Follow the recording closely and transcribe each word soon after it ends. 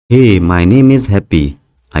Hey, my name is Happy.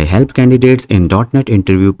 I help candidates in .NET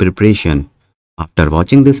interview preparation. After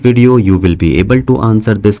watching this video, you will be able to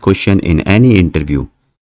answer this question in any interview.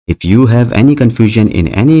 If you have any confusion in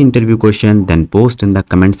any interview question, then post in the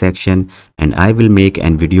comment section and I will make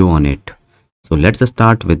an video on it. So let's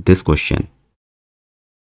start with this question.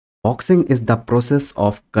 Boxing is the process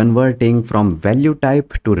of converting from value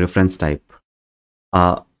type to reference type.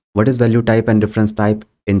 What is value type and reference type?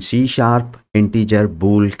 In C sharp, integer,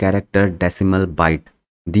 bool, character, decimal, byte.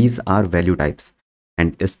 These are value types.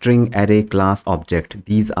 And string, array, class, object.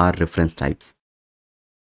 These are reference types.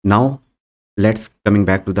 Now, let's coming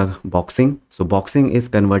back to the boxing. So boxing is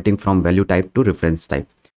converting from value type to reference type.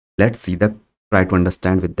 Let's try to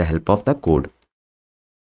understand with the help of the code.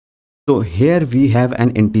 So here we have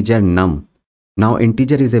an integer num. Now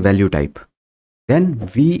integer is a value type.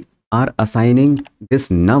 Then we are assigning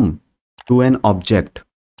this num to an object,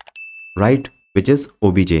 right, which is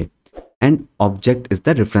obj, and object is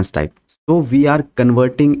the reference type. So we are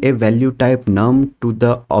converting a value type num to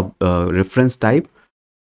the reference type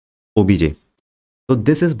obj. So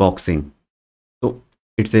this is boxing. So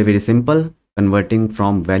it's a very simple converting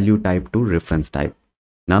from value type to reference type.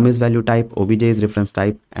 Num is value type, obj is reference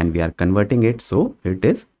type, and we are converting it, so it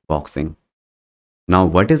is boxing. Now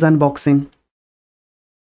what is unboxing?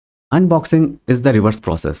 Unboxing is the reverse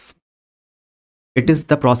process. It is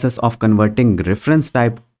the process of converting reference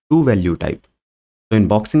type to value type. So in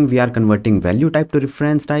boxing, we are converting value type to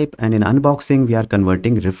reference type, and in unboxing, we are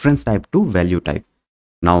converting reference type to value type.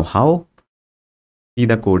 Now how? See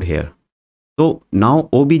the code here. So now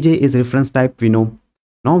obj is reference type, we know.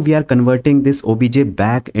 Now we are converting this obj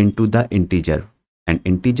back into the integer, and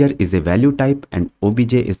integer is a value type and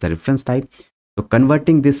obj is the reference type. So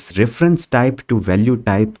converting this reference type to value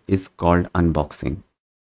type is called unboxing.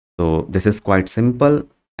 So this is quite simple,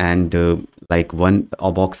 and like one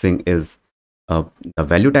unboxing is the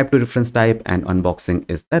value type to reference type, and unboxing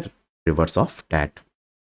is the reverse of that.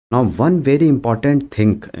 Now one very important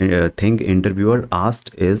thing interviewer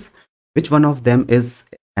asked is, which one of them is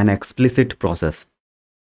an explicit process?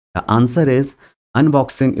 The answer is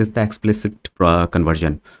unboxing is the explicit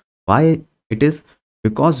conversion. Why it is?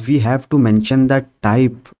 Because we have to mention the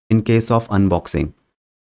type in case of unboxing.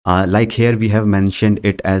 Like here we have mentioned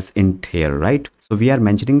it as int here, right? So we are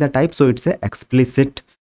mentioning the type, so it's a explicit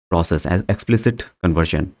process, as explicit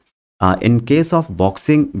conversion. In case of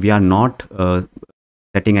boxing, we are not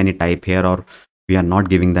setting any type here, or we are not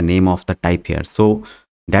giving the name of the type here. So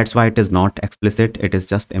that's why it is not explicit, it is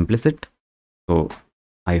just implicit. So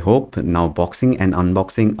I hope now boxing and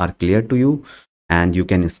unboxing are clear to you, and you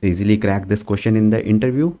can easily crack this question in the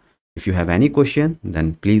interview. If you have any question,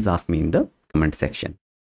 then please ask me in the comment section.